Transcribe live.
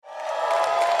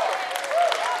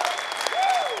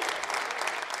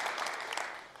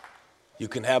You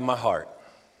can have my heart.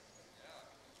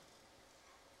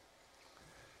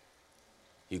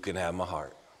 You can have my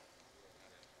heart.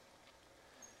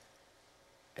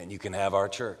 And you can have our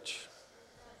church.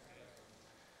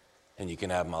 And you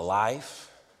can have my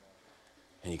life.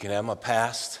 And you can have my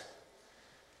past.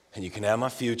 And you can have my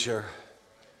future.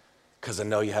 Because I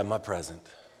know you have my present.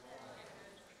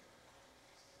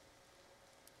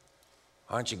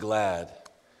 Aren't you glad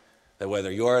that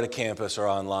whether you're at a campus or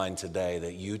online today,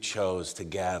 that you chose to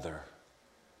gather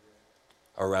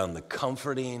around the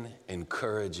comforting,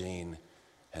 encouraging,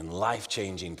 and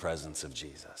life-changing presence of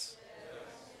Jesus?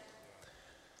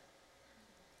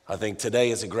 I think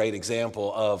today is a great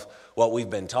example of what we've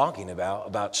been talking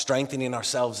about strengthening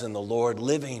ourselves in the Lord,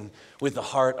 living with the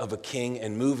heart of a king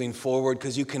and moving forward,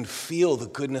 because you can feel the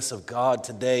goodness of God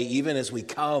today, even as we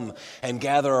come and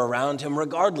gather around him,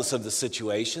 regardless of the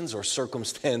situations or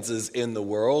circumstances in the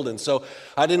world. And so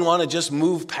I didn't want to just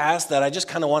move past that. I just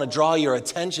kind of want to draw your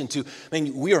attention to,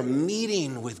 we are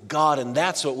meeting with God, and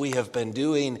that's what we have been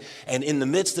doing. And in the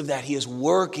midst of that, he is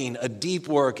working a deep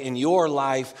work in your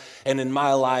life and in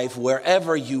my life,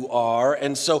 wherever you are.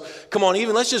 And so, come on,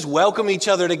 let's just welcome each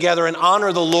other together and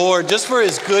honor the Lord just for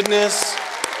his goodness,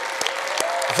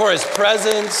 for his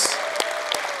presence,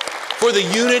 for the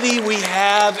unity we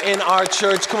have in our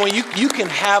church. Come on, you can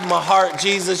have my heart,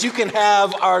 Jesus. You can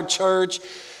have our church.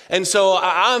 And so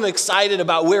I'm excited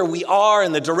about where we are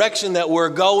and the direction that we're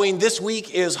going. This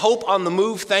week is Hope on the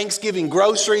Move Thanksgiving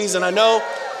groceries. And I know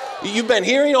you've been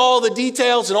hearing all the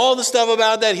details and all the stuff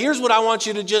about that. Here's what I want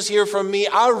you to just hear from me.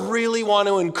 I really want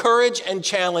to encourage and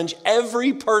challenge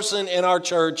every person in our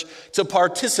church to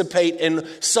participate in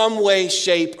some way,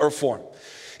 shape, or form.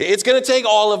 It's going to take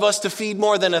all of us to feed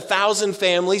more than 1,000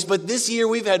 families, but this year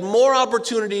we've had more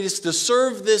opportunities to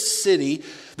serve this city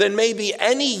than maybe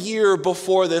any year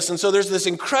before this. And so there's this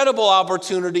incredible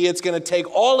opportunity. It's going to take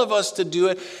all of us to do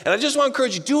it. And I just want to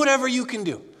encourage you, do whatever you can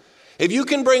do. If you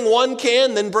can bring one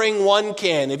can, then bring one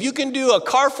can. If you can do a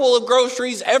car full of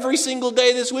groceries every single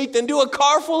day this week, then do a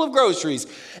car full of groceries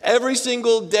every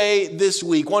single day this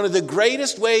week. One of the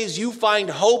greatest ways you find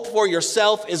hope for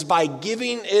yourself is by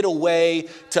giving it away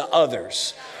to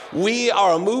others. We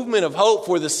are a movement of hope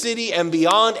for the city and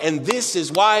beyond, and this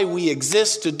is why we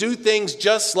exist, to do things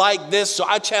just like this. So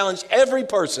I challenge every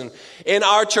person in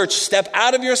our church, step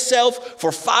out of yourself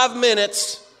for 5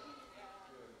 minutes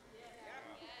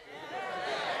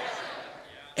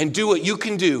and do what you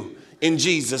can do in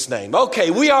Jesus' name.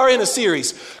 Okay, we are in a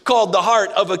series called The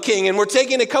Heart of a King, and we're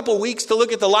taking a couple weeks to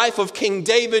look at the life of King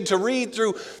David, to read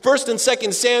through 1 and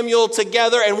 2 Samuel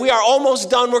together, and we are almost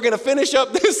done. We're going to finish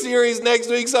up this series next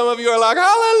week. Some of you are like,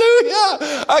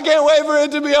 hallelujah, I can't wait for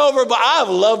it to be over, but I've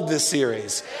loved this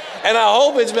series, and I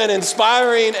hope it's been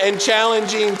inspiring and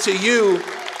challenging to you.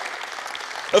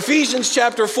 Ephesians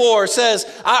chapter 4 says,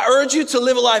 I urge you to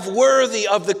live a life worthy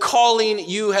of the calling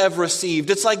you have received.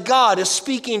 It's like God is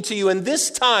speaking to you in this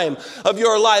time of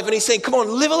your life. And he's saying, come on,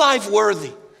 live a life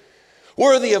worthy.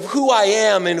 Worthy of who I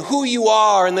am and who you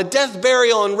are, and the death,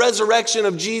 burial, and resurrection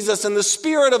of Jesus, and the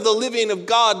spirit of the living of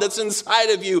God that's inside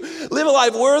of you. Live a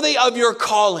life worthy of your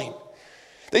calling.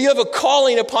 That you have a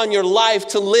calling upon your life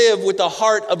to live with the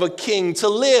heart of a king, to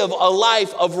live a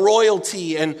life of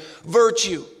royalty and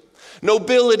virtue,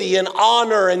 nobility and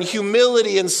honor and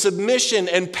humility and submission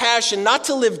and passion, not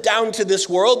to live down to this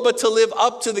world, but to live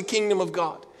up to the kingdom of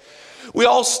God. We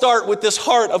all start with this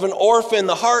heart of an orphan,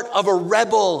 the heart of a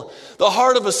rebel, the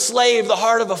heart of a slave, the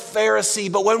heart of a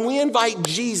Pharisee. But when we invite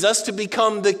Jesus to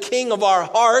become the king of our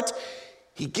heart,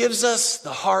 he gives us the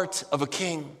heart of a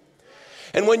king.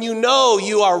 And when you know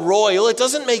you are royal, it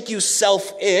doesn't make you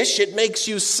selfish, it makes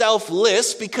you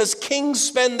selfless, because kings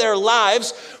spend their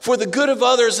lives for the good of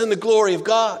others and the glory of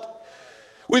God.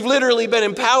 We've literally been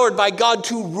empowered by God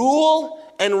to rule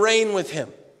and reign with him.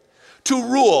 To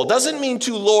rule doesn't mean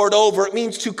to lord over, it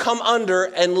means to come under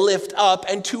and lift up,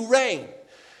 and to reign,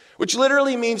 which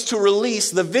literally means to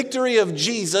release the victory of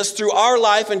Jesus through our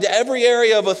life into every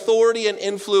area of authority and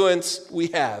influence we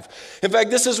have. In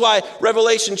fact, this is why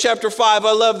Revelation chapter 5,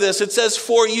 I love this. It says,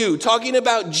 for you, talking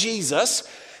about Jesus,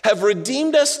 have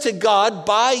redeemed us to God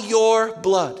by your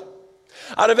blood,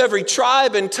 out of every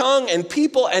tribe and tongue and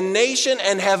people and nation,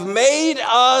 and have made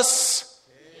us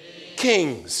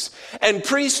kings and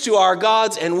priests to our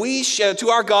gods, and we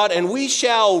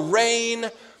shall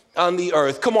reign on the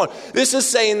earth. Come on. This is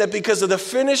saying that because of the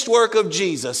finished work of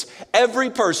Jesus, every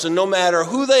person, no matter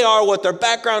who they are, what their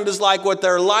background is like, what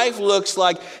their life looks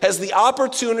like, has the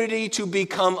opportunity to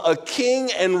become a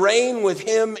king and reign with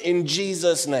him in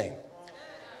Jesus' name.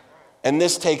 And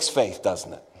this takes faith,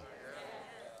 doesn't it?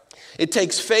 It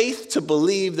takes faith to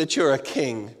believe that you're a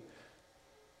king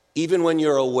even when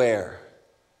you're aware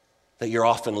that you're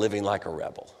often living like a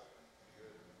rebel.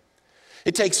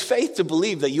 It takes faith to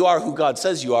believe that you are who God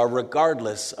says you are,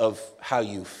 regardless of how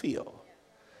you feel.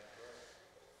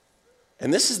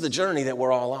 And this is the journey that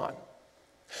we're all on.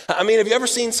 I mean, have you ever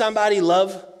seen somebody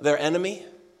love their enemy?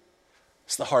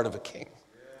 It's the heart of a king.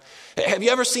 Have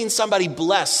you ever seen somebody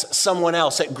bless someone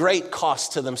else at great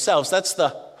cost to themselves? That's the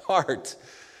heart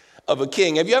of a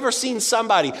king. Have you ever seen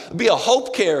somebody be a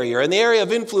hope carrier in the area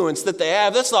of influence that they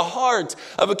have? That's the heart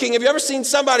of a king. Have you ever seen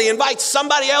somebody invite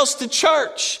somebody else to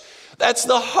church? That's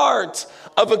the heart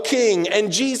of a king.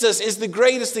 And Jesus is the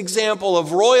greatest example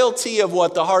of royalty, of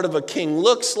what the heart of a king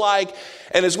looks like.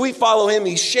 And as we follow him,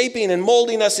 he's shaping and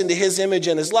molding us into his image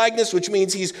and his likeness, which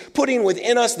means he's putting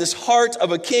within us this heart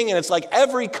of a king. And it's like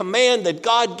every command that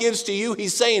God gives to you,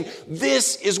 he's saying,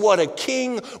 this is what a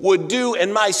king would do.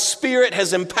 And my spirit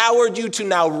has empowered you to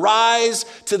now rise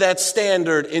to that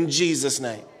standard in Jesus'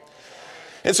 name.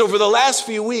 And so for the last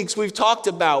few weeks, we've talked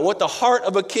about what the heart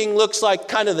of a king looks like,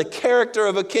 kind of the character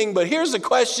of a king. But here's the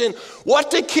question: what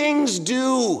do kings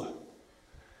do?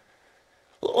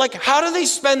 Like, how do they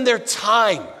spend their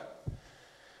time?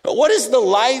 What is the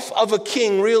life of a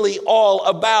king really all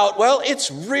about? Well, it's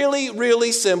really,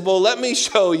 really simple. Let me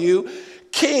show you.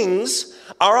 Kings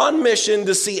are on mission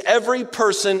to see every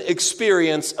person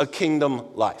experience a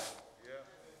kingdom life.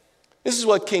 This is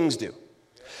what kings do.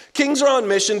 Kings are on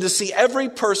mission to see every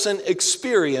person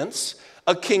experience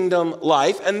a kingdom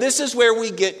life. And this is where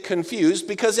we get confused,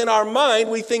 because in our mind,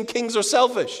 we think kings are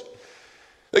selfish.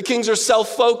 The kings are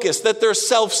self-focused, that they're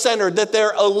self-centered, that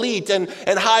they're elite and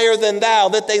higher than thou,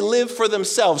 that they live for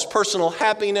themselves, personal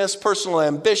happiness, personal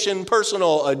ambition,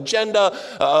 personal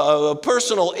agenda,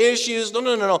 personal issues.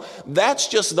 No. That's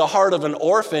just the heart of an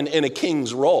orphan in a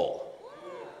king's role.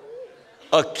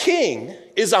 A king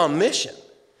is on mission.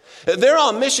 They're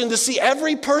on mission to see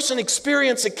every person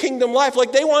experience a kingdom life.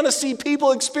 Like, they want to see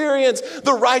people experience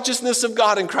the righteousness of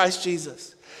God in Christ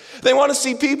Jesus. They want to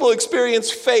see people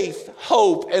experience faith,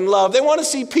 hope, and love. They want to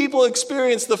see people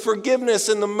experience the forgiveness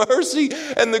and the mercy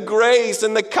and the grace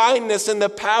and the kindness and the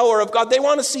power of God. They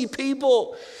want to see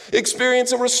people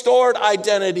experience a restored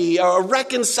identity, a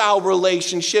reconciled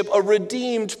relationship, a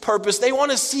redeemed purpose. They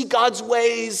want to see God's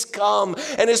ways come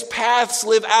and his paths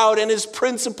live out and his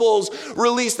principles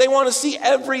released. They want to see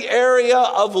every area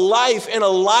of life in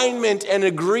alignment and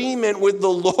agreement with the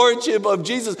lordship of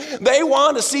Jesus. They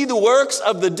want to see the works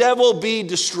of the devil be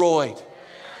destroyed.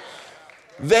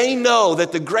 They know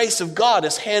that the grace of God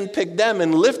has handpicked them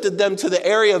and lifted them to the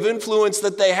area of influence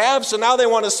that they have. So now they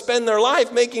want to spend their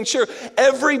life making sure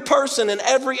every person in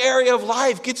every area of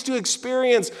life gets to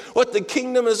experience what the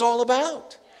kingdom is all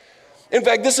about. In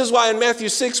fact, this is why in Matthew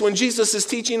 6, when Jesus is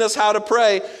teaching us how to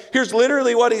pray, here's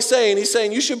literally what he's saying. He's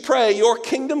saying, you should pray, your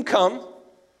kingdom come,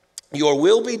 your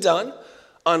will be done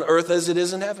on earth as it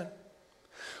is in heaven.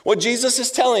 What Jesus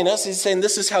is telling us, he's saying,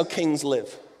 this is how kings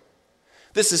live.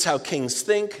 This is how kings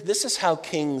think. This is how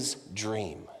kings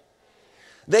dream.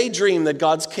 They dream that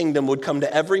God's kingdom would come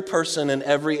to every person in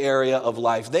every area of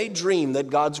life. They dream that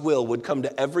God's will would come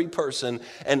to every person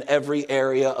in every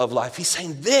area of life. He's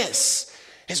saying this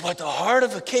is what the heart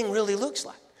of a king really looks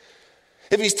like.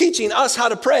 If he's teaching us how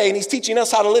to pray and he's teaching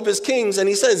us how to live as kings and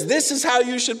he says this is how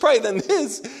you should pray, then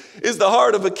this is the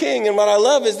heart of a king. And what I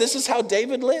love is this is how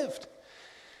David lived.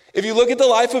 If you look at the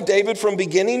life of David from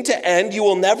beginning to end, you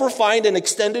will never find an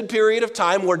extended period of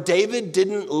time where David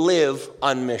didn't live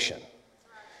on mission.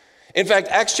 In fact,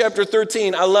 Acts chapter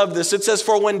 13, I love this. It says,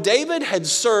 for when David had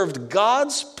served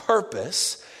God's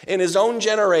purpose in his own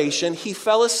generation, he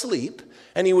fell asleep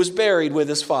and he was buried with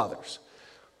his fathers.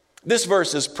 This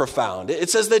verse is profound. It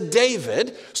says that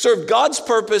David served God's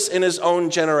purpose in his own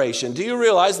generation. Do you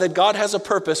realize that God has a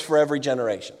purpose for every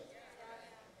generation?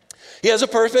 He has a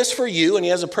purpose for you, and he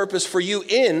has a purpose for you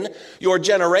in your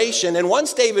generation. And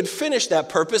once David finished that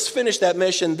purpose, finished that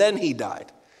mission, then he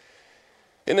died.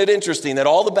 Isn't it interesting that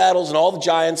all the battles and all the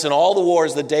giants and all the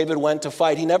wars that David went to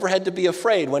fight, he never had to be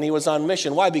afraid when he was on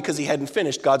mission. Why? Because he hadn't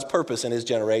finished God's purpose in his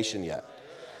generation yet.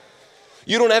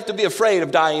 You don't have to be afraid of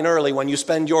dying early when you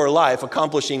spend your life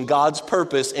accomplishing God's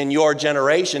purpose in your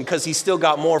generation, because he's still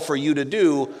got more for you to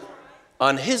do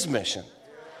on his mission.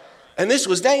 And this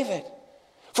was David.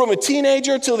 From a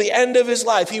teenager till the end of his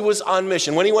life, he was on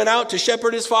mission. When he went out to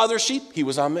shepherd his father's sheep, he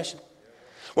was on mission.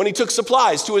 When he took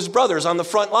supplies to his brothers on the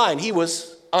front line, he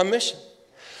was on mission.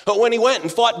 But when he went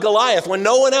and fought Goliath, when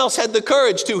no one else had the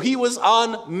courage to, he was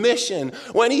on mission.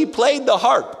 When he played the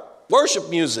harp, worship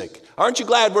music. Aren't you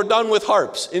glad we're done with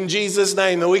harps in Jesus'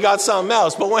 name and we got something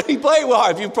else? But when he played with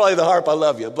harp, you play the harp, I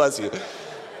love you, bless you.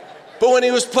 But when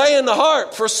he was playing the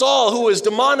harp for Saul, who was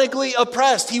demonically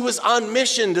oppressed, he was on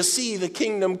mission to see the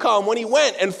kingdom come. When he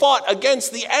went and fought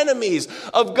against the enemies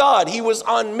of God, he was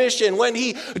on mission. When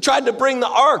he tried to bring the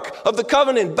Ark of the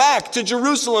Covenant back to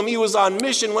Jerusalem, he was on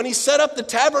mission. When he set up the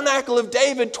tabernacle of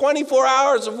David, 24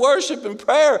 hours of worship and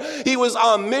prayer, he was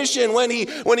on mission. When he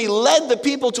led the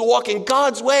people to walk in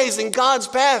God's ways, in God's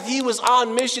path, he was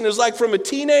on mission. It was like from a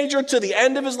teenager to the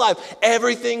end of his life,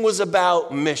 everything was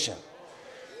about mission.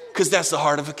 Because that's the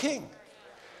heart of a king.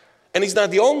 And he's not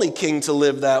the only king to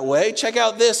live that way. Check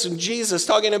out this, Jesus,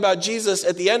 talking about Jesus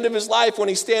at the end of his life when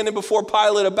he's standing before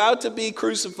Pilate about to be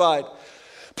crucified.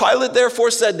 Pilate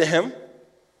therefore said to him,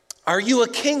 "Are you a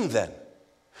king then?"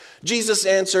 Jesus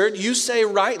answered, "You say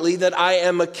rightly that I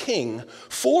am a king.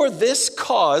 For this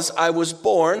cause I was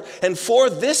born, and for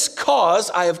this cause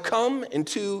I have come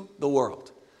into the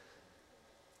world."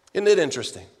 Isn't it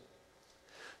interesting?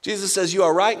 Jesus says, you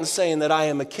are right in saying that I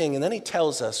am a king. And then he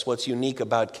tells us what's unique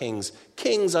about kings.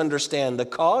 Kings understand the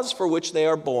cause for which they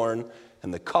are born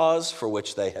and the cause for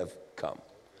which they have come.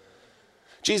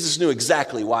 Jesus knew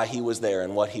exactly why he was there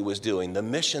and what he was doing, the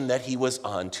mission that he was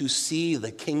on, to see the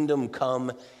kingdom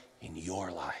come in your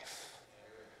life.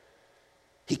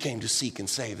 He came to seek and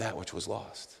save that which was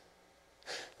lost.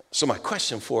 So my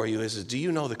question for you is, do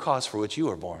you know the cause for which you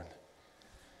were born?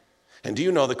 And do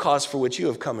you know the cause for which you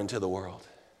have come into the world?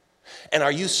 And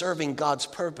are you serving God's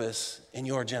purpose in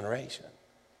your generation?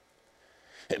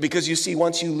 Because you see,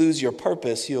 once you lose your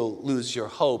purpose, you'll lose your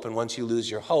hope. And once you lose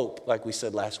your hope, like we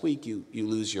said last week, you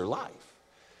lose your life.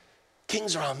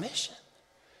 Kings are on mission.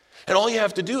 And all you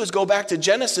have to do is go back to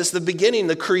Genesis, the beginning,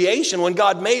 the creation. When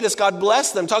God made us, God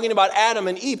blessed them. Talking about Adam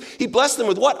and Eve, he blessed them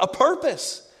with what? A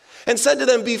purpose. And said to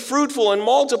them, be fruitful and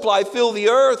multiply, fill the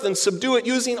earth and subdue it,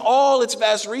 using all its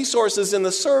vast resources in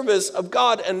the service of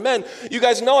God and men. You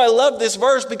guys know I love this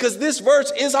verse because this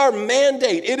verse is our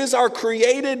mandate. It is our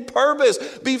created purpose.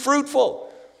 Be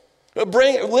fruitful.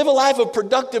 Live a life of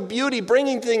productive beauty,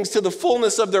 bringing things to the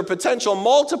fullness of their potential.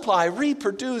 Multiply,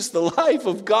 reproduce the life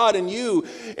of God in you,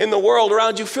 in the world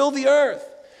around you. Fill the earth.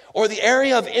 Or the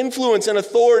area of influence and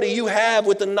authority you have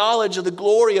with the knowledge of the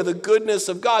glory of the goodness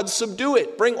of God. Subdue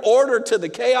it. Bring order to the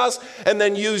chaos and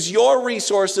then use your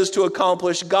resources to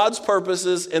accomplish God's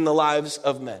purposes in the lives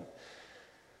of men.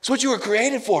 It's what you were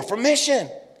created for mission.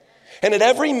 And at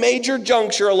every major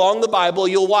juncture along the Bible,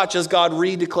 you'll watch as God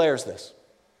redeclares this.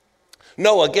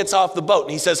 Noah gets off the boat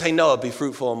and he says, hey, Noah, be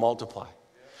fruitful and multiply.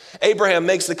 Abraham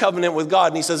makes the covenant with God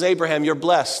and he says, Abraham, you're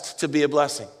blessed to be a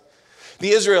blessing.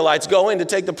 The Israelites go in to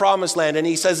take the promised land, and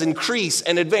he says, increase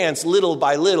and advance little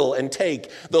by little and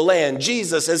take the land.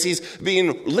 Jesus, as he's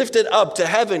being lifted up to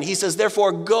heaven, he says,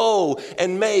 therefore, go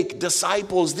and make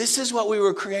disciples. This is what we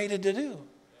were created to do.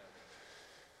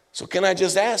 So can I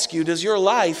just ask you, does your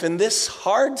life in this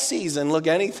hard season look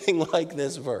anything like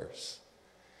this verse?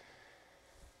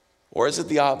 Or is it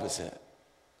the opposite?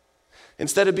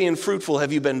 Instead of being fruitful,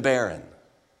 have you been barren?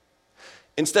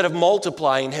 Instead of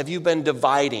multiplying, have you been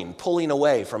dividing, pulling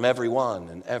away from everyone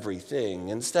and everything?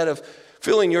 Instead of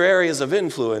filling your areas of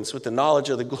influence with the knowledge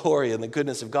of the glory and the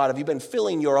goodness of God, have you been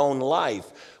filling your own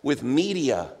life with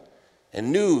media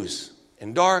and news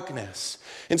and darkness?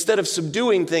 Instead of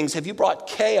subduing things, have you brought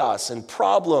chaos and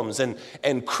problems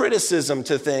and criticism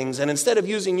to things? And instead of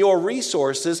using your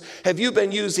resources, have you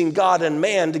been using God and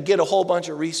man to get a whole bunch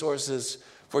of resources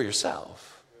for yourself?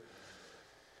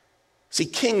 See,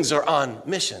 kings are on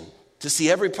mission to see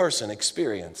every person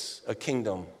experience a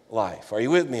kingdom life. Are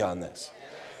you with me on this?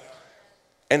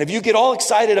 And if you get all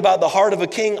excited about the heart of a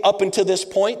king up until this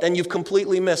point, then you've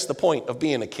completely missed the point of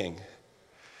being a king.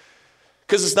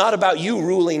 Because it's not about you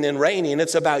ruling and reigning.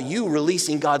 It's about you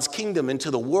releasing God's kingdom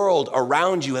into the world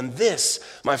around you. And this,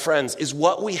 my friends, is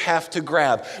what we have to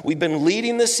grab. We've been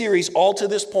leading this series all to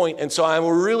this point, and so I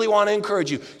really want to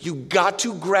encourage you. You got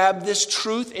to grab this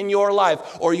truth in your life,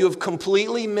 or you have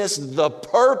completely missed the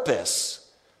purpose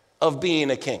of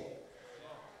being a king.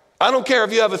 I don't care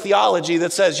if you have a theology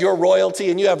that says you're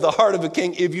royalty and you have the heart of a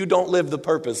king if you don't live the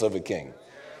purpose of a king.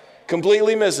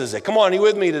 Completely misses it. Come on, are you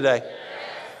with me today?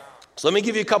 So let me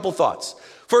give you a couple thoughts.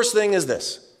 First thing is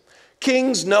this.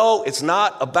 Kings know it's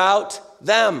not about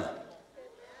them.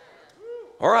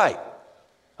 All right.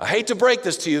 I hate to break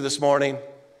this to you this morning,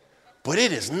 but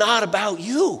it is not about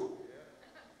you.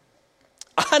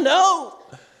 I know.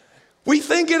 We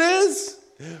think it is.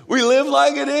 We live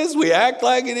like it is. We act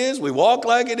like it is. We walk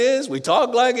like it is. We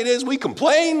talk like it is. We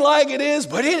complain like it is,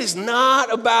 but it is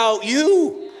not about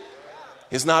you.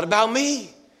 It's not about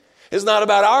me. It's not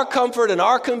about our comfort and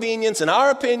our convenience and our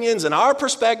opinions and our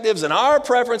perspectives and our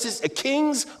preferences.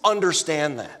 Kings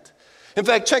understand that. In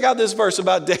fact, check out this verse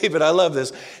about David. I love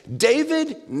this.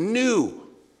 David knew,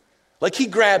 like he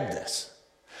grabbed this,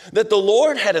 that the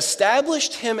Lord had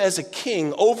established him as a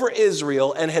king over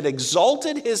Israel and had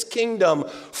exalted his kingdom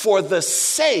for the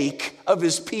sake of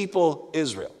his people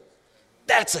Israel.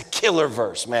 That's a killer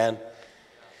verse, man.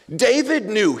 David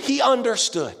knew, he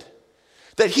understood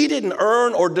that he didn't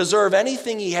earn or deserve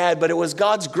anything he had, but it was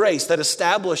God's grace that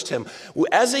established him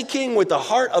as a king with the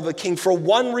heart of a king for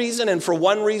one reason and for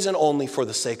one reason only, for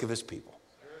the sake of his people,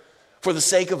 for the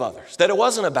sake of others. That it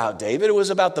wasn't about David, it was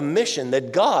about the mission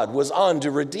that God was on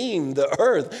to redeem the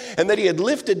earth, and that he had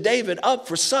lifted David up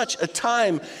for such a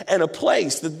time and a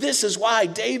place, that this is why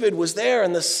David was there,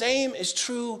 and the same is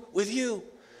true with you.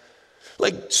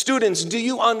 Like, students, do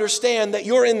you understand that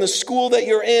you're in the school that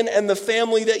you're in and the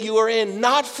family that you are in,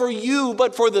 not for you,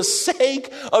 but for the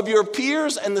sake of your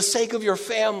peers and the sake of your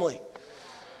family?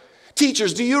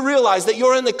 Teachers, do you realize that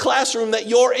you're in the classroom that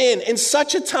you're in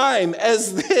such a time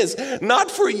as this, not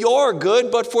for your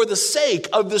good, but for the sake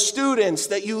of the students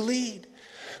that you lead?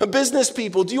 Business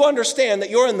people, do you understand that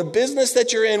you're in the business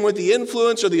that you're in with the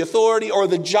influence or the authority or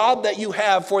the job that you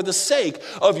have for the sake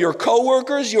of your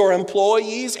coworkers, your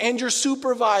employees, and your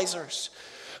supervisors?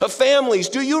 Families,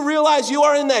 do you realize you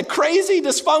are in that crazy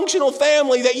dysfunctional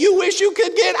family that you wish you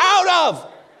could get out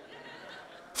of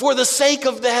for the sake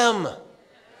of them?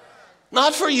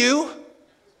 Not for you,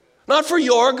 not for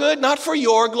your good, not for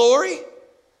your glory,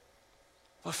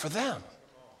 but for them.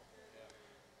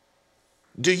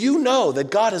 Do you know that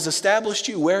God has established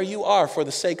you where you are for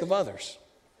the sake of others?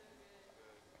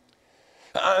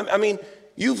 I mean,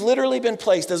 you've literally been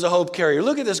placed as a hope carrier.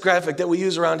 Look at this graphic that we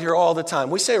use around here all the time.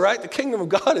 We say, right, the kingdom of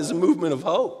God is a movement of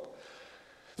hope.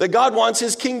 That God wants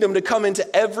his kingdom to come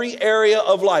into every area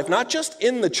of life, not just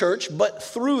in the church, but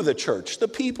through the church, the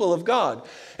people of God.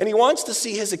 And he wants to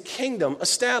see his kingdom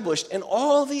established in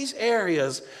all these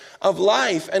areas of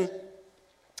life. And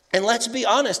let's be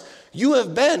honest, you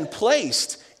have been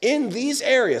placed in these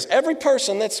areas. Every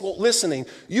person that's listening,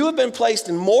 you have been placed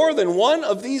in more than one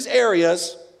of these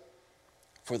areas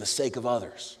for the sake of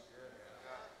others.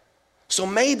 So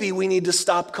maybe we need to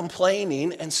stop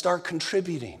complaining and start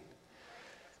contributing.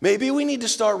 Maybe we need to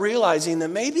start realizing that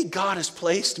maybe God has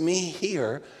placed me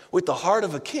here with the heart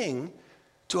of a king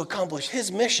to accomplish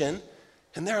his mission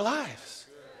in their lives.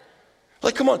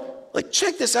 Like, come on, like,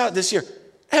 check this out this year.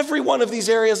 Every one of these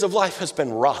areas of life has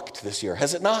been rocked this year,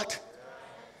 has it not?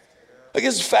 Like,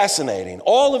 it's fascinating.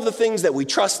 All of the things that we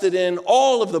trusted in,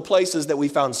 all of the places that we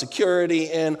found security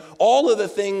in, all of the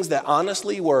things that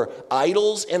honestly were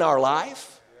idols in our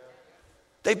life,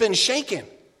 they've been shaken.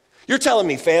 You're telling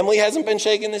me family hasn't been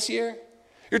shaken this year?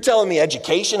 You're telling me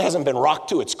education hasn't been rocked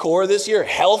to its core this year?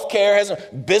 Healthcare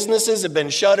hasn't, businesses have been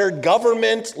shuttered,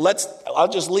 government, I'll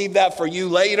just leave that for you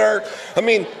later. I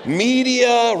mean,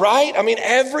 media, right? I mean,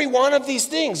 every one of these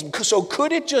things. So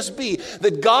could it just be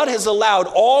that God has allowed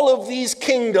all of these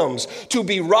kingdoms to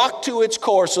be rocked to its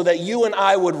core so that you and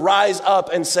I would rise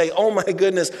up and say, oh my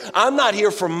goodness, I'm not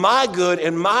here for my good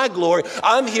and my glory.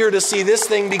 I'm here to see this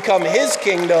thing become his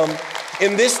kingdom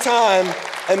in this time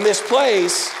and this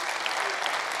place.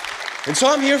 And so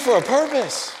I'm here for a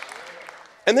purpose.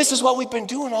 And this is what we've been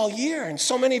doing all year. And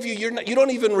so many of you, you don't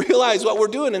even realize what we're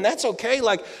doing, and that's okay.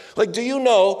 Like, do you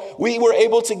know we were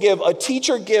able to give a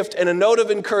teacher gift and a note of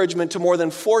encouragement to more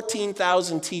than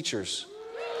 14,000 teachers?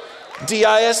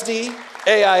 DISD,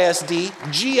 AISD,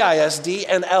 GISD,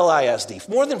 and LISD.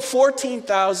 More than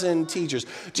 14,000 teachers.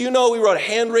 Do you know we wrote a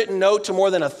handwritten note to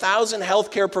more than 1,000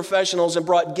 healthcare professionals and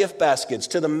brought gift baskets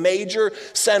to the major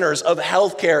centers of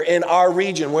healthcare in our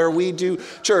region where we do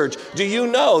church? Do you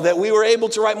know that we were able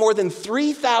to write more than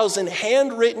 3,000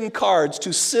 handwritten cards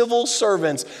to civil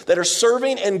servants that are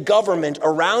serving in government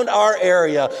around our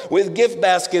area with gift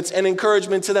baskets and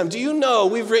encouragement to them? Do you know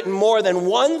we've written more than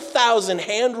 1,000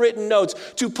 handwritten notes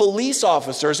to police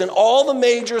officers in all the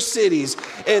major cities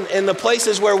in the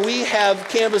places where we have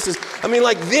campuses? I mean,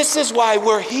 like, this is why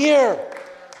we're here.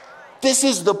 This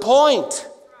is the point.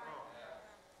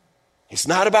 It's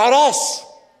not about us.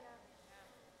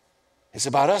 It's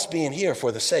about us being here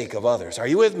for the sake of others. Are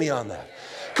you with me on that?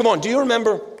 Come on, do you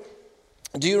remember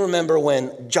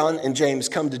when John and James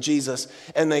come to Jesus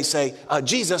and they say,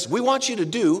 Jesus, we want you to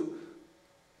do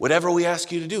whatever we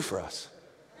ask you to do for us?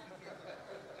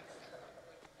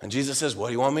 And Jesus says, what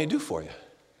do you want me to do for you?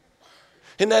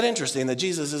 Isn't that interesting that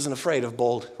Jesus isn't afraid of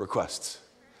bold requests?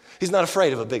 He's not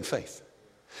afraid of a big faith.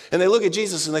 And they look at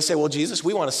Jesus and they say, well, Jesus,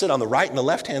 we want to sit on the right and the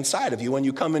left-hand side of you when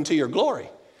you come into your glory.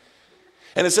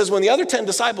 And it says when the other 10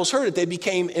 disciples heard it, they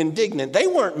became indignant. They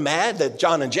weren't mad that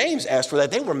John and James asked for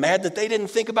that. They were mad that they didn't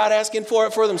think about asking for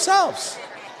it for themselves.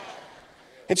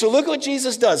 And so look what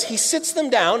Jesus does. He sits them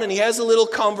down and he has a little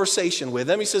conversation with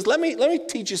them. He says, let me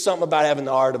teach you something about having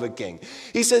the heart of a king.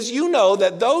 He says, you know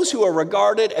that those who are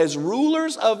regarded as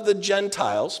rulers of the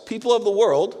Gentiles, people of the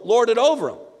world, lord it over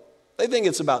them. They think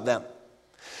it's about them.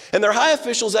 And their high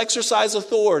officials exercise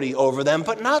authority over them,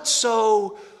 but not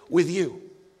so with you.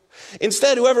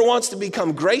 Instead, whoever wants to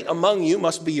become great among you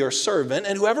must be your servant,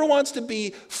 and whoever wants to be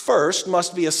first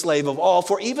must be a slave of all.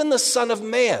 For even the Son of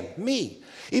Man, me,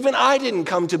 even I didn't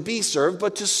come to be served,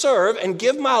 but to serve and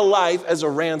give my life as a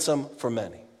ransom for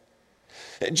many.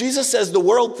 Jesus says the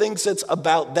world thinks it's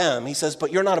about them. He says,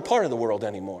 but you're not a part of the world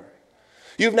anymore.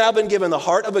 You've now been given the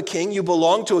heart of a king. You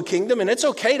belong to a kingdom, and it's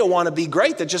okay to want to be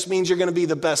great. That just means you're going to be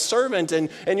the best servant, and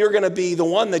you're going to be the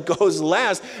one that goes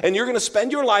last, and you're going to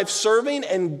spend your life serving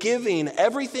and giving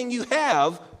everything you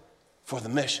have for the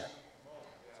mission.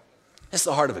 It's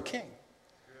the heart of a king.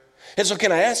 And so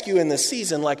can I ask you in this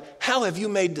season, how have you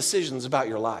made decisions about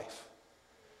your life?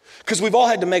 Because we've all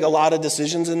had to make a lot of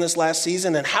decisions in this last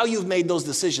season, and how you've made those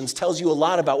decisions tells you a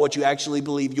lot about what you actually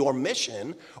believe your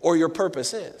mission or your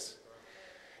purpose is.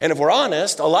 And if we're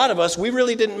honest, a lot of us, we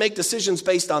really didn't make decisions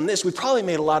based on this. We probably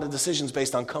made a lot of decisions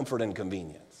based on comfort and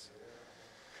convenience.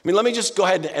 I mean, let me just go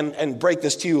ahead and break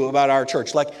this to you about our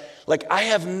church. I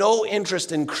have no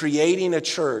interest in creating a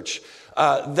church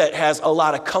that has a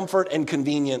lot of comfort and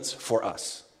convenience for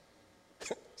us.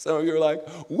 Some of you are like,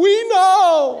 we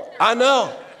know. I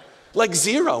know.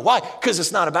 Zero. Why? Because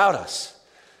it's not about us.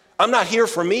 I'm not here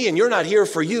for me and you're not here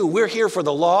for you. We're here for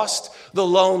the lost, the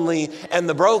lonely, and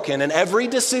the broken. And every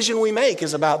decision we make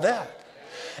is about that.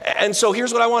 And so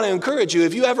here's what I want to encourage you.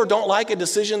 If you ever don't like a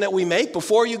decision that we make,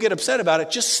 before you get upset about it,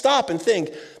 just stop and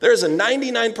think. There's a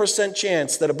 99%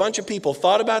 chance that a bunch of people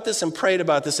thought about this and prayed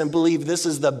about this and believe this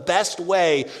is the best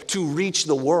way to reach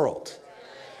the world.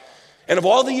 And of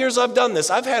all the years I've done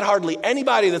this, I've had hardly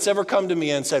anybody that's ever come to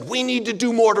me and said, we need to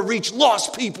do more to reach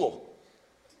lost people.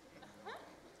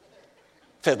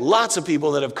 I've had lots of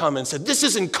people that have come and said, this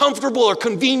isn't comfortable or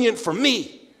convenient for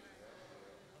me.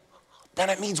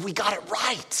 Then it means we got it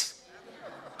right.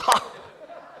 Huh.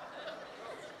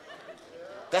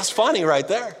 That's funny right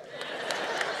there.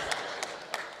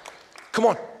 Come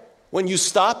on. When you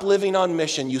stop living on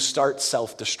mission, you start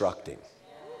self-destructing.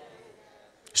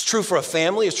 It's true for a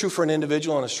family, it's true for an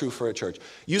individual, and it's true for a church.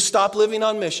 You stop living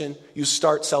on mission, you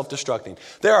start self-destructing.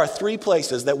 There are 3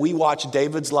 places that we watch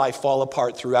David's life fall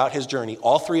apart throughout his journey.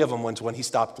 All 3 of them was when he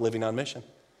stopped living on mission.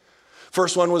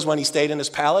 First one was when he stayed in his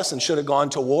palace and should have gone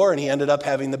to war, and he ended up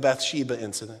having the Bathsheba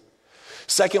incident.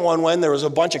 Second one, when there was a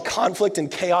bunch of conflict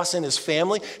and chaos in his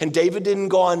family, and David didn't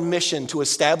go on mission to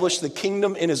establish the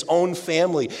kingdom in his own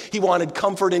family. He wanted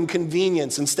comfort and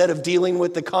convenience instead of dealing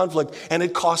with the conflict, and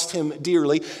it cost him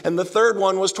dearly. And the third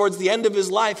one was towards the end of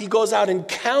his life. He goes out and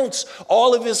counts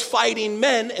all of his fighting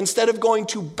men instead of going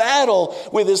to battle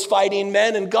with his fighting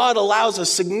men, and God allows a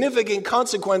significant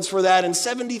consequence for that, and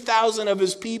 70,000 of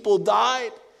his people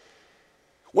died.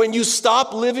 When you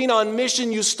stop living on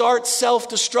mission, you start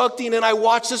self-destructing, and I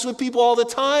watch this with people all the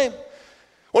time.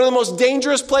 One of the most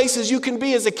dangerous places you can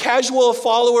be is a casual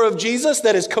follower of Jesus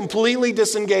that is completely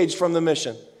disengaged from the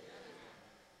mission.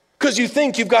 Because you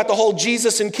think you've got the whole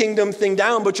Jesus and kingdom thing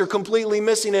down, but you're completely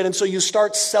missing it, and so you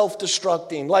start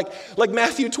self-destructing. Like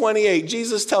Matthew 28,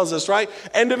 Jesus tells us, right?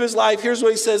 End of his life, here's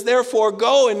what he says, therefore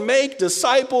go and make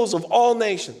disciples of all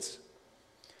nations.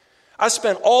 I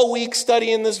spent all week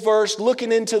studying this verse,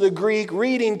 looking into the Greek,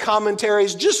 reading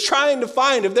commentaries, just trying to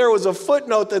find if there was a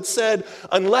footnote that said,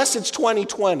 unless it's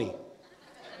 2020.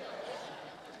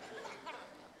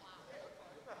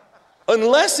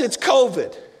 Unless it's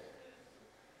COVID.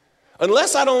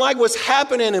 Unless I don't like what's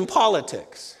happening in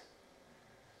politics.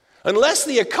 Unless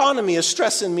the economy is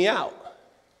stressing me out.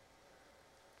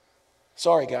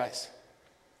 Sorry, guys.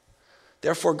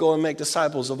 Therefore, go and make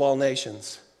disciples of all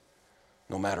nations.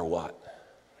 No matter what.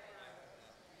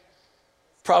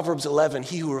 Proverbs 11,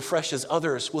 he who refreshes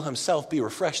others will himself be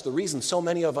refreshed. The reason so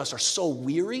many of us are so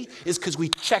weary is because we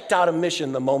checked out of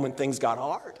mission the moment things got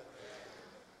hard.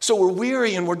 So we're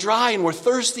weary and we're dry and we're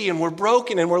thirsty and we're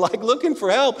broken and we're looking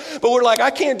for help. But we're I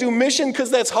can't do mission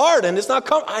because that's hard and it's not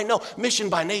I know, mission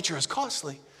by nature is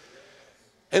costly.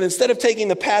 And instead of taking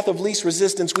the path of least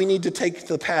resistance, we need to take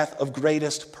the path of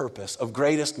greatest purpose, of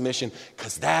greatest mission,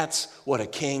 because that's what a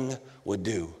king would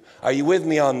do. Are you with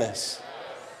me on this?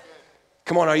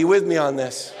 Come on, are you with me on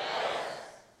this?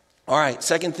 All right,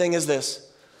 second thing is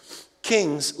this.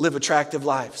 Kings live attractive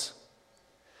lives.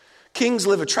 Kings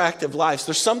live attractive lives.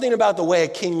 There's something about the way a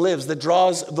king lives that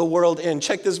draws the world in.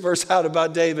 Check this verse out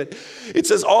about David. It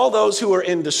says, all those who are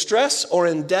in distress or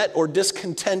in debt or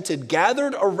discontented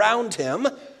gathered around him,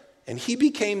 and he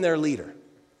became their leader.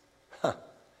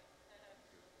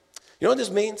 You know what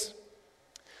this means?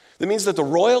 It means that the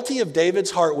royalty of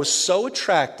David's heart was so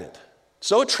attractive,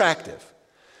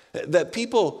 that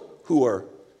people who were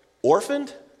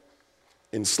orphaned,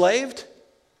 enslaved,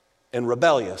 and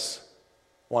rebellious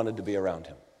wanted to be around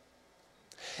him.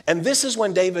 And this is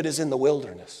when David is in the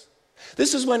wilderness.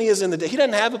 This is when he is he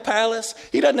doesn't have a palace,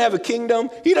 he doesn't have a kingdom,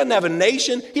 he doesn't have a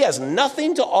nation, he has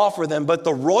nothing to offer them, but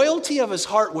the royalty of his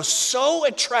heart was so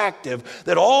attractive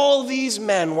that all these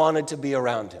men wanted to be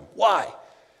around him. Why?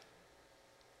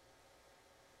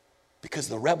 Because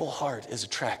the rebel heart is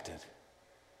attracted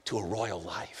to a royal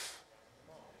life.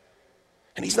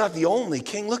 And he's not the only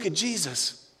king. Look at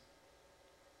Jesus.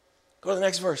 Go to the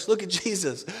next verse. Look at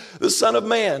Jesus, the Son of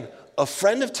Man, a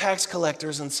friend of tax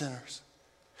collectors and sinners.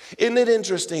 Isn't it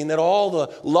interesting that all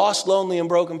the lost, lonely, and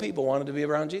broken people wanted to be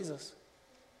around Jesus?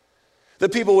 The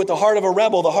people with the heart of a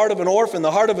rebel, the heart of an orphan,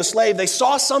 the heart of a slave, they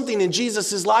saw something in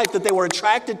Jesus' life that they were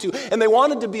attracted to and they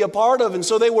wanted to be a part of. And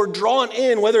so they were drawn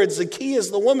in, whether it's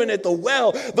Zacchaeus, the woman at the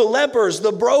well, the lepers,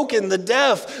 the broken, the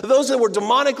deaf, those that were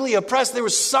demonically oppressed. There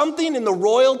was something in the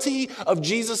royalty of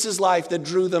Jesus' life that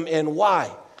drew them in.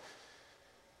 Why?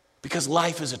 Because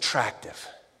life is attractive.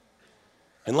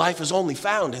 And life is only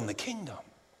found in the kingdom.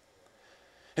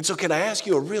 And so can I ask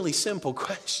you a really simple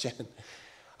question?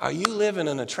 Are you living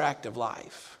an attractive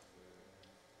life?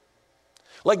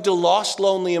 Like, do lost,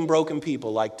 lonely, and broken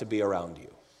people like to be around you?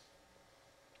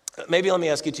 Maybe let me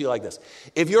ask it to you like this.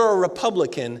 If you're a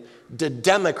Republican, do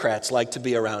Democrats like to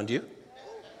be around you?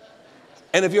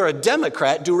 And if you're a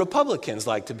Democrat, do Republicans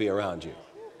like to be around you?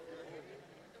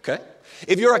 Okay?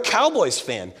 If you're a Cowboys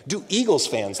fan, do Eagles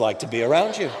fans like to be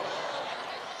around you?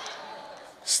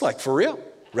 It's like for real.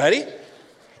 Ready?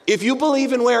 If you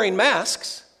believe in wearing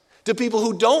masks, do people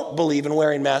who don't believe in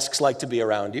wearing masks like to be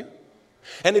around you?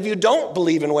 And if you don't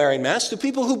believe in wearing masks, do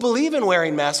people who believe in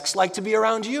wearing masks like to be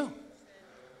around you?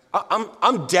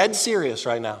 I'm dead serious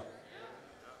right now.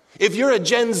 If you're a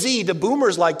Gen Z, do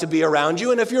boomers like to be around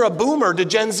you? And if you're a boomer, do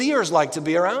Gen Zers like to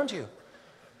be around you?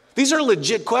 These are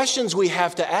legit questions we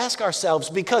have to ask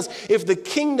ourselves, because if the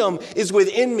kingdom is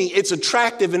within me, it's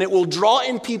attractive and it will draw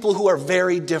in people who are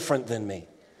very different than me.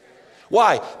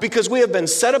 Why? Because we have been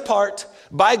set apart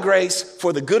by grace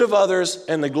for the good of others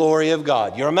and the glory of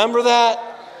God. You remember that?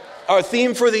 Our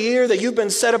theme for the year, that you've been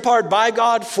set apart by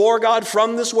God, for God,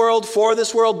 from this world, for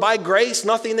this world, by grace.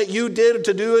 Nothing that you did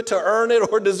to do it, to earn it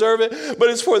or deserve it, but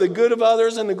it's for the good of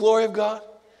others and the glory of God.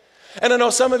 And I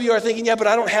know some of you are thinking, yeah, but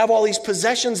I don't have all these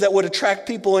possessions that would attract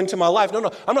people into my life.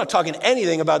 No, I'm not talking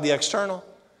anything about the external.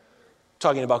 I'm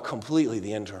talking about completely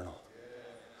the internal.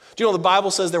 Do you know the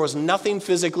Bible says there was nothing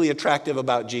physically attractive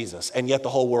about Jesus, and yet the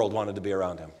whole world wanted to be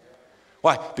around him?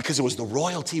 Why? Because it was the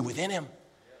royalty within him.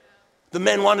 The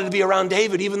men wanted to be around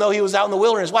David even though he was out in the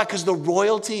wilderness. Why? Because the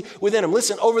royalty within him.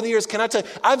 Listen, over the years, can I tell you,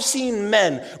 I've seen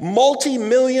men,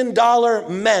 multi-million-dollar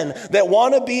men, that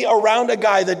want to be around a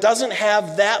guy that doesn't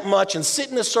have that much and sit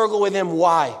in a circle with him.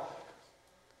 Why?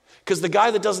 Because the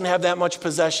guy that doesn't have that much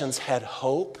possessions had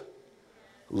hope,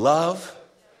 love,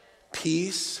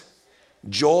 peace,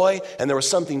 joy, and there was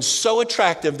something so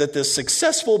attractive that this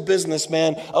successful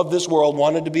businessman of this world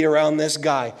wanted to be around this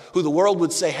guy who the world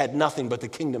would say had nothing, but the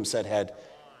kingdom said had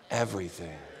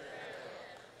everything.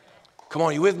 Come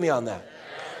on, you with me on that?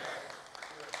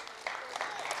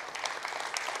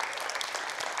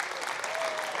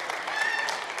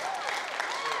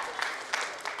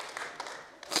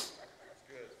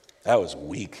 That was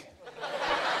weak.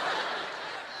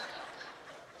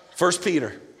 1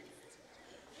 Peter.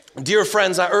 Dear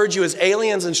friends, I urge you as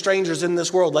aliens and strangers in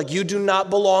this world, like you do not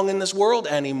belong in this world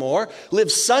anymore,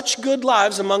 live such good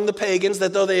lives among the pagans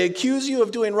that though they accuse you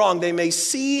of doing wrong, they may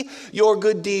see your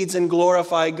good deeds and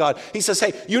glorify God. He says,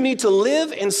 hey, you need to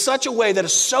live in such a way that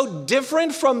is so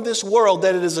different from this world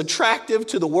that it is attractive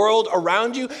to the world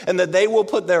around you and that they will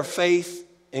put their faith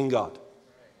in God.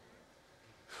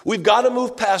 We've got to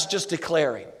move past just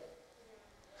declaring.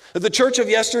 The church of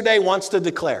yesterday wants to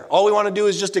declare. All we want to do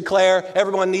is just declare.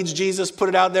 Everyone needs Jesus. Put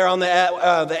it out there on the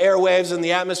airwaves and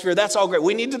the atmosphere. That's all great.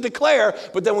 We need to declare,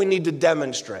 but then we need to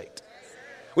demonstrate.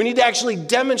 We need to actually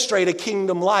demonstrate a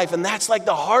kingdom life, and that's like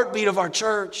the heartbeat of our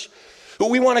church. But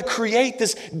we want to create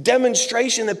this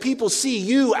demonstration that people see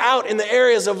you out in the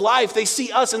areas of life. They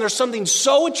see us, and there's something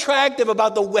so attractive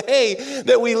about the way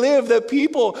that we live that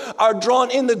people are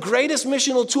drawn in. The greatest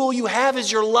missional tool you have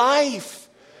is your life.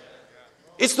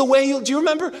 It's the way do you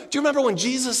remember when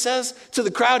Jesus says to the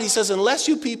crowd, he says, unless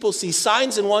you people see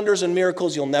signs and wonders and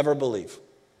miracles, you'll never believe.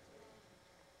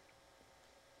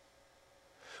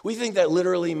 We think that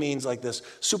literally means like this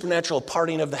supernatural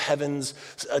parting of the heavens,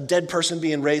 a dead person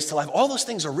being raised to life. All those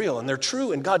things are real and they're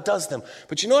true and God does them.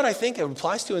 But you know what I think it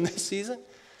applies to in this season?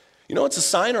 You know what's a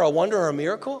sign or a wonder or a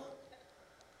miracle?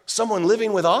 Someone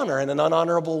living with honor in an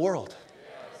unhonorable world.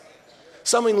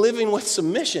 Someone living with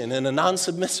submission in a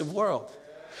non-submissive world.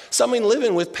 Someone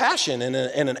living with passion in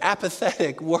an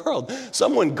apathetic world.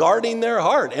 Someone guarding their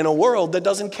heart in a world that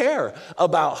doesn't care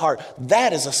about heart.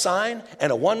 That is a sign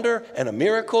and a wonder and a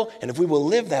miracle. And if we will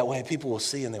live that way, people will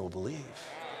see and they will believe.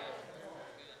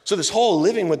 So this whole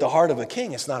living with the heart of a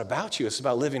king, it's not about you. It's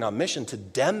about living on mission to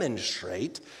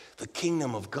demonstrate the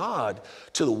kingdom of God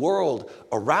to the world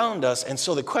around us. And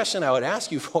so the question I would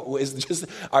ask you for is just,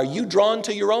 are you drawn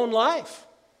to your own life?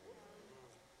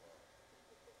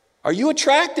 Are you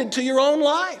attracted to your own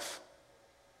life?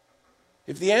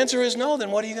 If the answer is no, then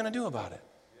what are you going to do about it?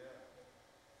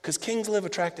 Because kings live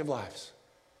attractive lives.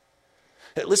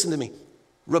 Hey, listen to me.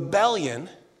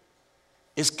 Rebellion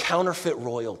is counterfeit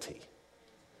royalty.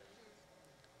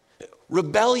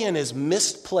 Rebellion is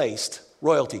misplaced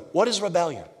royalty. What is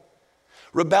rebellion?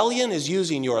 Rebellion is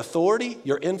using your authority,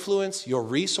 your influence, your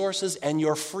resources, and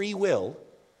your free will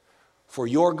for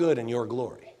your good and your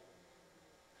glory.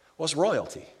 What's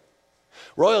royalty?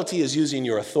 Royalty is using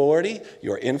your authority,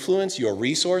 your influence, your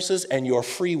resources, and your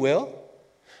free will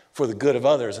for the good of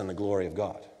others and the glory of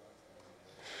God.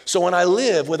 So when I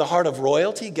live with a heart of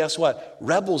royalty, guess what?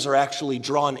 Rebels are actually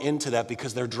drawn into that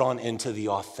because they're drawn into the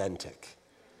authentic.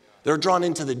 They're drawn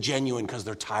into the genuine because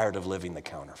they're tired of living the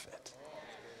counterfeit.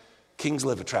 Kings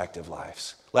live attractive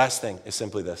lives. Last thing is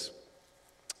simply this.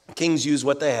 Kings use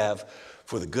what they have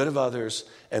for the good of others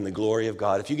and the glory of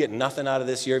God. If you get nothing out of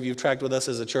this year, if you've tracked with us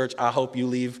as a church, I hope you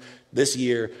leave this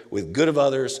year with good of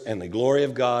others and the glory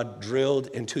of God drilled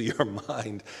into your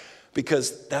mind,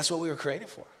 because that's what we were created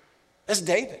for. That's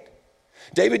David.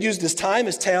 David used his time,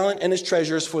 his talent, and his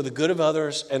treasures for the good of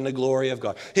others and the glory of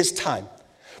God. His time.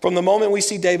 From the moment we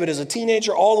see David as a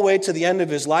teenager all the way to the end of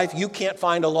his life, you can't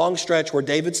find a long stretch where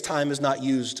David's time is not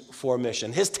used for a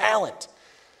mission. His talent.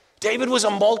 David was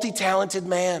a multi-talented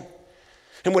man.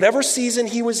 In whatever season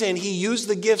he was in, he used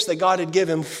the gifts that God had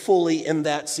given him fully in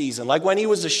that season. Like when he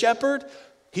was a shepherd,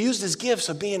 he used his gifts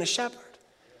of being a shepherd.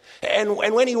 And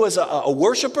when he was a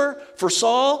worshiper for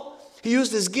Saul, he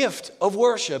used his gift of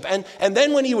worship. And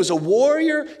then when he was a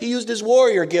warrior, he used his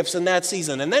warrior gifts in that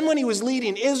season. And then when he was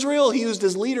leading Israel, he used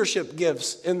his leadership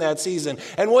gifts in that season.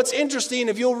 And what's interesting,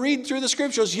 if you'll read through the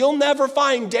scriptures, you'll never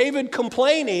find David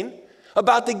complaining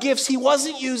about the gifts he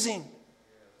wasn't using.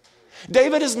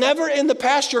 David is never in the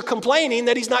pasture complaining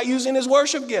that he's not using his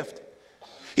worship gift.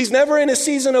 He's never in a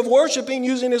season of worshiping,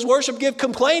 using his worship gift,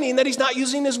 complaining that he's not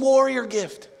using his warrior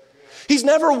gift. He's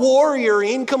never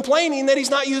warrioring, complaining that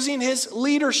he's not using his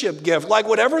leadership gift. Like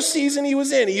whatever season he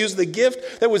was in, he used the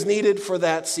gift that was needed for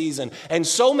that season. And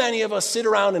so many of us sit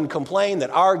around and complain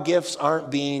that our gifts aren't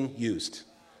being used.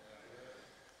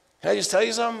 Can I just tell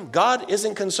you something? God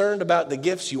isn't concerned about the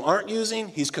gifts you aren't using.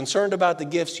 He's concerned about the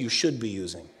gifts you should be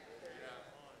using.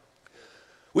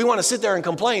 We want to sit there and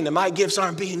complain that my gifts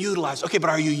aren't being utilized. Okay, but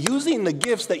are you using the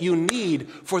gifts that you need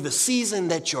for the season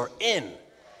that you're in?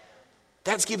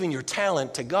 That's giving your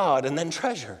talent to God and then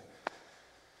treasure.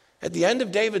 At the end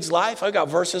of David's life, I've got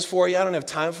verses for you. I don't have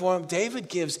time for them. David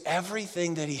gives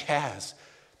everything that he has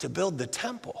to build the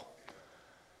temple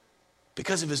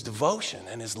because of his devotion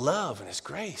and his love and his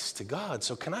grace to God.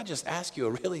 So can I just ask you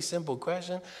a really simple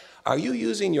question? Are you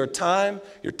using your time,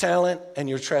 your talent, and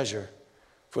your treasure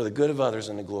for the good of others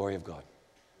and the glory of God?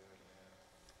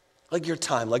 Like your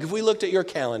time. Like if we looked at your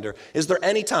calendar, is there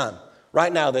any time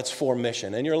right now that's for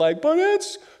mission? And you're like, but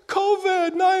it's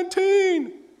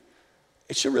COVID-19.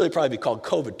 It should really probably be called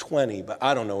COVID-20, but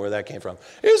I don't know where that came from.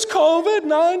 It's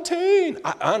COVID-19.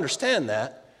 I understand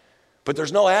that, but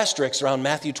there's no asterisks around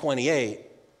Matthew 28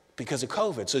 because of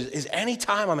COVID. So is any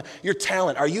time your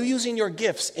talent, are you using your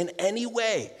gifts in any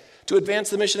way to advance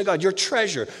the mission of God? Your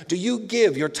treasure, do you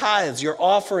give your tithes, your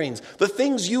offerings, the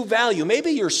things you value,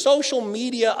 maybe your social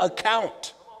media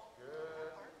account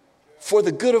for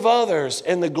the good of others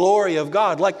and the glory of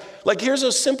God? Like here's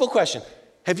a simple question.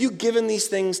 Have you given these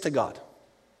things to God?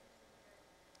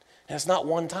 And it's not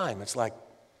one time. It's like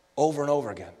over and over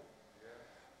again.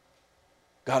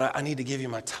 God, I need to give you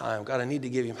my time. God, I need to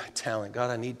give you my talent. God,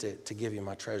 I need to give you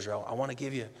my treasure. I want to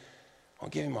give you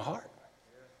my heart.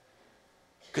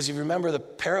 Because if you remember the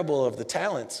parable of the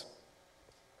talents,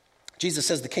 Jesus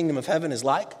says the kingdom of heaven is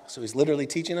like, so he's literally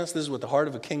teaching us this is what the heart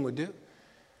of a king would do. He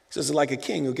says it's like a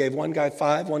king who gave one guy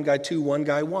 5, one guy 2, one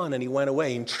guy 1, and he went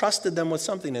away and trusted them with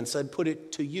something and said, put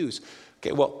it to use.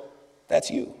 Okay, well,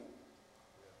 that's you.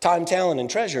 time, talent, and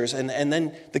treasures. And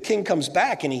then the king comes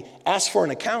back and he asks for an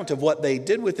account of what they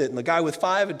did with it. And the guy with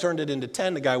 5 had turned it into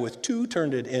 10. The guy with 2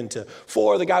 turned it into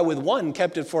 4. The guy with 1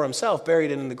 kept it for himself,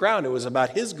 buried it in the ground. It was about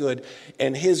his good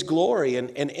and his glory. And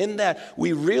in that,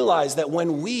 we realize that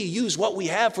when we use what we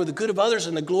have for the good of others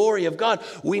and the glory of God,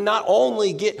 we not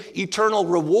only get eternal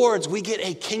rewards, we get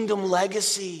a kingdom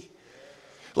legacy.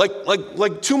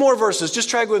 Like 2 more verses. Just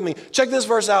track with me. Check this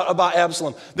verse out about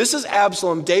Absalom. This is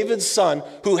Absalom, David's son,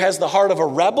 who has the heart of a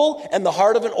rebel and the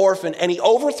heart of an orphan, and he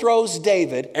overthrows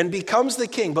David and becomes the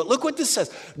king. But look what this says.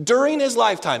 During his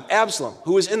lifetime, Absalom,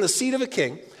 who was in the seat of a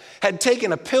king, had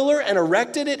taken a pillar and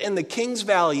erected it in the king's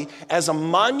valley as a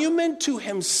monument to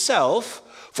himself,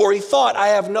 for he thought, I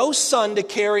have no son to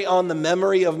carry on the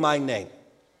memory of my name.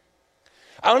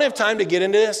 I don't have time to get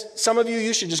into this. Some of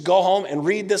you should just go home and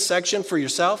read this section for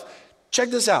yourself. Check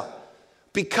this out.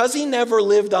 Because he never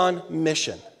lived on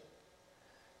mission,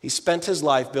 he spent his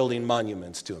life building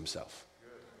monuments to himself.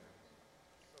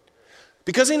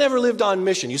 Because he never lived on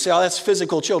mission. You say, oh, that's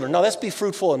physical children. No, that's be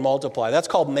fruitful and multiply. That's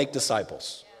called make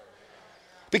disciples.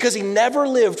 Because he never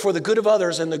lived for the good of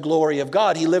others and the glory of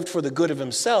God. He lived for the good of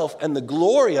himself and the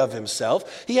glory of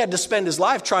himself. He had to spend his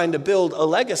life trying to build a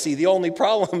legacy. The only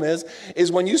problem is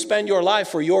when you spend your life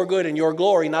for your good and your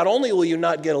glory, not only will you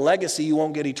not get a legacy, you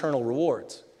won't get eternal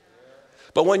rewards.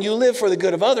 But when you live for the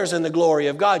good of others and the glory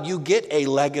of God, you get a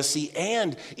legacy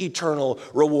and eternal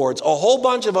rewards. A whole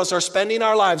bunch of us are spending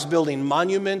our lives building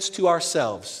monuments to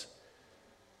ourselves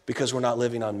because we're not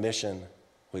living on mission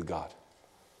with God.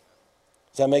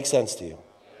 Does that make sense to you?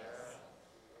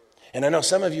 And I know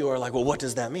some of you are like, well, what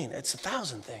does that mean? It's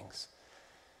 1,000 things.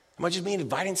 It might just mean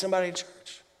inviting somebody to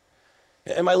church.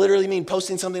 It might literally mean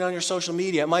posting something on your social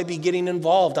media. It might be getting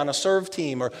involved on a serve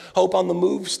team or Hope on the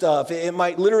Move stuff. It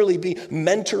might literally be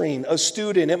mentoring a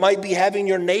student. It might be having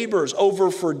your neighbors over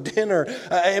for dinner.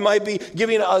 It might be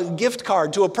giving a gift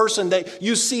card to a person that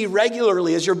you see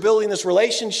regularly as you're building this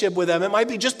relationship with them. It might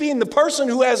be just being the person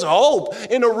who has hope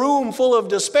in a room full of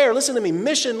despair. Listen to me,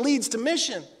 mission leads to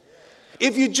mission.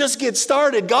 If you just get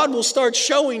started, God will start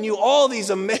showing you all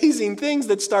these amazing things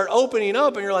that start opening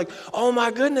up. And you're like, oh my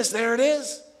goodness, there it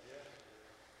is.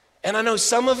 And I know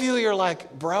some of you, you're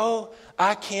like, bro,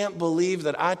 I can't believe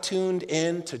that I tuned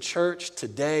in to church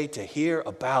today to hear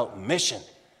about mission.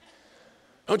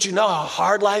 Don't you know how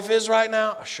hard life is right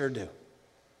now? I sure do.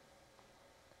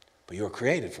 But you were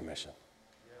created for mission.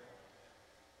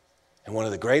 And one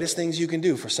of the greatest things you can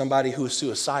do for somebody who is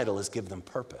suicidal is give them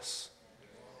purpose.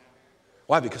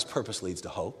 Why? Because purpose leads to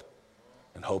hope,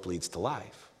 and hope leads to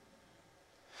life.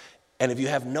 And if you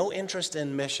have no interest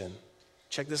in mission,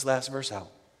 check this last verse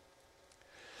out.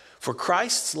 For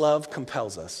Christ's love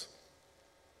compels us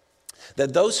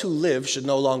that those who live should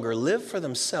no longer live for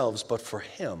themselves, but for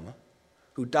him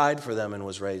who died for them and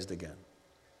was raised again.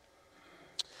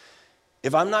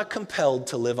 If I'm not compelled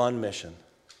to live on mission,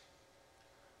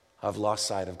 I've lost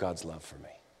sight of God's love for me.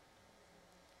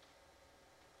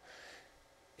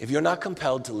 If you're not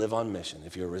compelled to live on mission,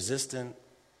 if you're resistant,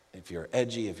 if you're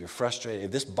edgy, if you're frustrated,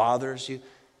 if this bothers you,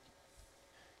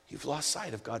 you've lost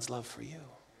sight of God's love for you.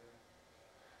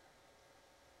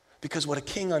 Because what a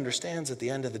king understands at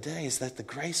the end of the day is that the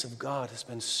grace of God has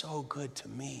been so good to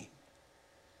me,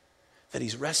 that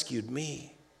he's rescued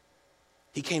me.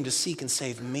 He came to seek and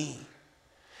save me.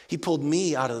 He pulled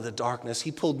me out of the darkness.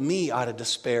 He pulled me out of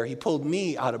despair. He pulled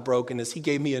me out of brokenness. He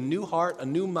gave me a new heart, a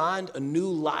new mind, a new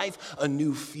life, a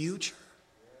new future.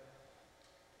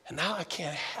 And now I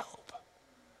can't help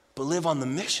but live on the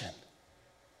mission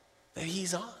that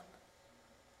he's on.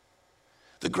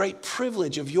 The great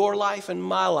privilege of your life and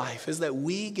my life is that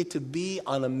we get to be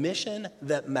on a mission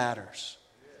that matters.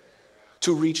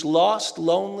 To reach lost,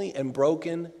 lonely, and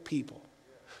broken people.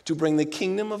 To bring the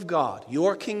kingdom of God,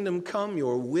 your kingdom come,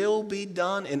 your will be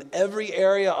done in every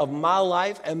area of my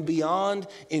life and beyond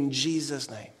in Jesus'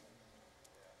 name.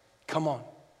 Come on.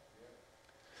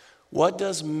 What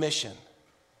does mission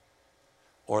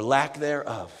or lack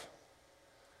thereof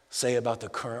say about the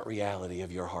current reality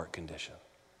of your heart condition?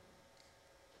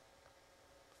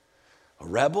 A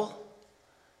rebel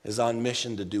is on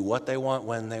mission to do what they want,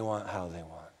 when they want, how they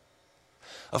want.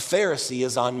 A Pharisee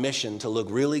is on mission to look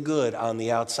really good on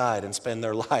the outside and spend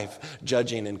their life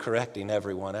judging and correcting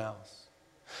everyone else.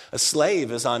 A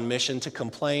slave is on mission to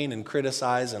complain and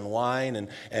criticize and whine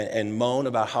and moan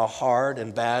about how hard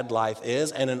and bad life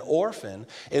is. And an orphan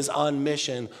is on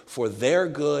mission for their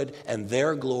good and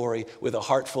their glory with a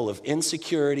heart full of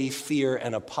insecurity, fear,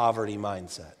 and a poverty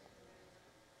mindset.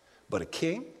 But a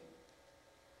king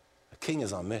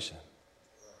is on mission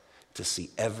to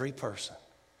see every person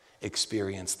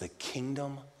experience the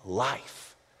kingdom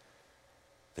life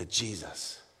that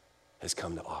Jesus has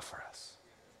come to offer us.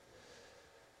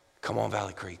 Come on,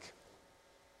 Valley Creek.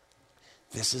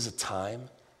 This is a time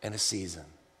and a season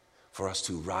for us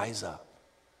to rise up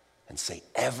and say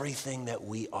everything that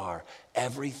we are,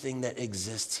 everything that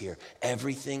exists here,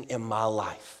 everything in my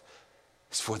life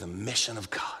is for the mission of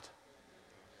God.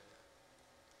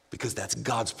 Because that's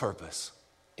God's purpose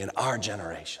in our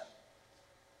generation.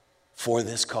 For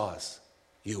this cause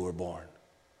you were born.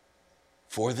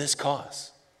 For this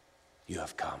cause you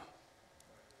have come.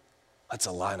 Let's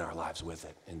align our lives with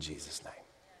it in Jesus' name.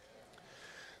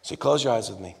 So close your eyes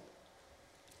with me.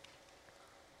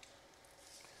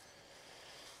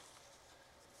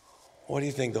 What do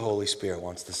you think the Holy Spirit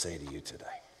wants to say to you today?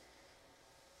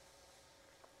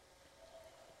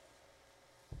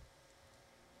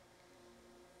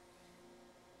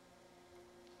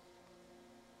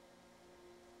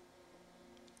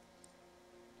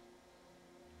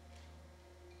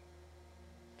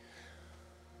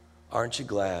 Aren't you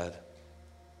glad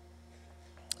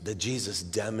that Jesus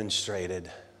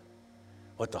demonstrated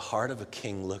what the heart of a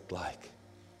king looked like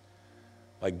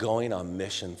by going on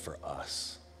mission for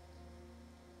us?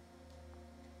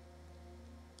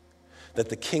 That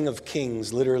the King of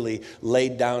Kings literally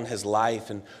laid down his life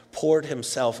and poured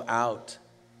himself out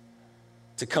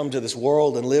to come to this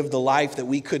world and live the life that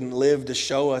we couldn't live, to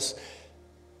show us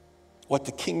what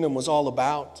the kingdom was all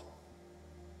about.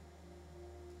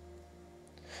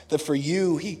 That for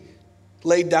you, he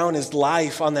laid down his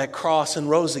life on that cross and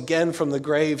rose again from the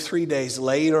grave 3 days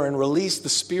later and released the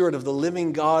Spirit of the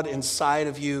living God inside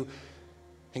of you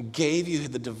and gave you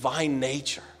the divine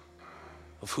nature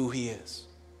of who he is.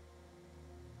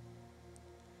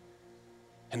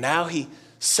 And now he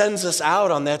sends us out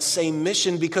on that same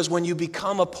mission, because when you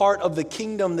become a part of the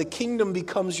kingdom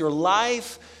becomes your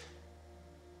life.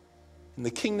 And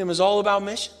the kingdom is all about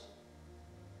mission.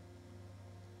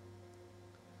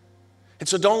 And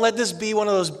so don't let this be one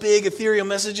of those big ethereal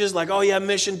messages like, oh yeah,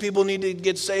 mission, people need to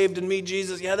get saved and meet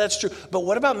Jesus. Yeah, that's true. But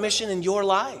what about mission in your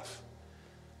life?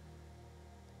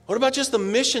 What about just the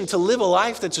mission to live a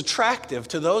life that's attractive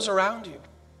to those around you?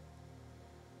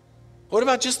 What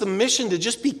about just the mission to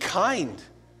just be kind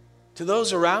to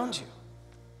those around you?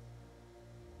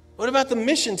 What about the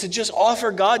mission to just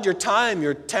offer God your time,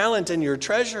 your talent, and your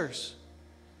treasures?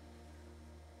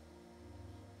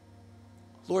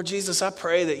 Lord Jesus, I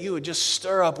pray that you would just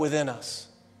stir up within us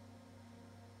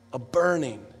a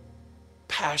burning,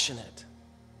 passionate,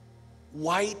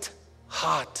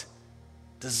 white-hot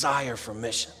desire for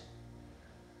mission.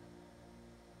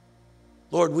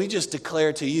 Lord, we just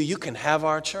declare to you, you can have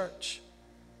our church.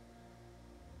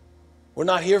 We're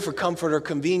not here for comfort or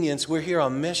convenience. We're here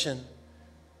on mission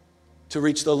to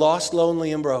reach the lost,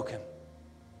 lonely, and broken,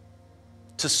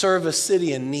 to serve a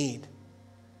city in need,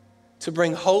 to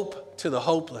bring hope to the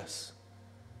hopeless,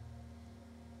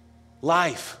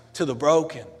 life to the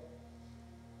broken,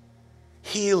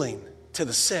 healing to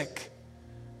the sick,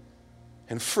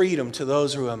 and freedom to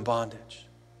those who are in bondage.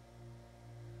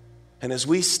 And as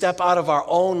we step out of our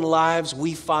own lives,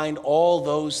 we find all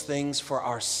those things for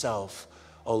ourselves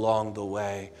along the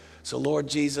way. So Lord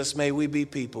Jesus, may we be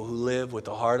people who live with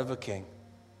the heart of a king,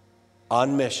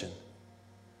 on mission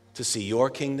to see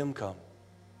your kingdom come,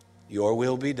 your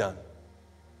will be done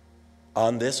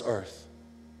on this earth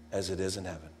as it is in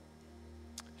heaven.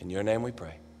 In your name we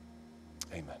pray.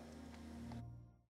 Amen.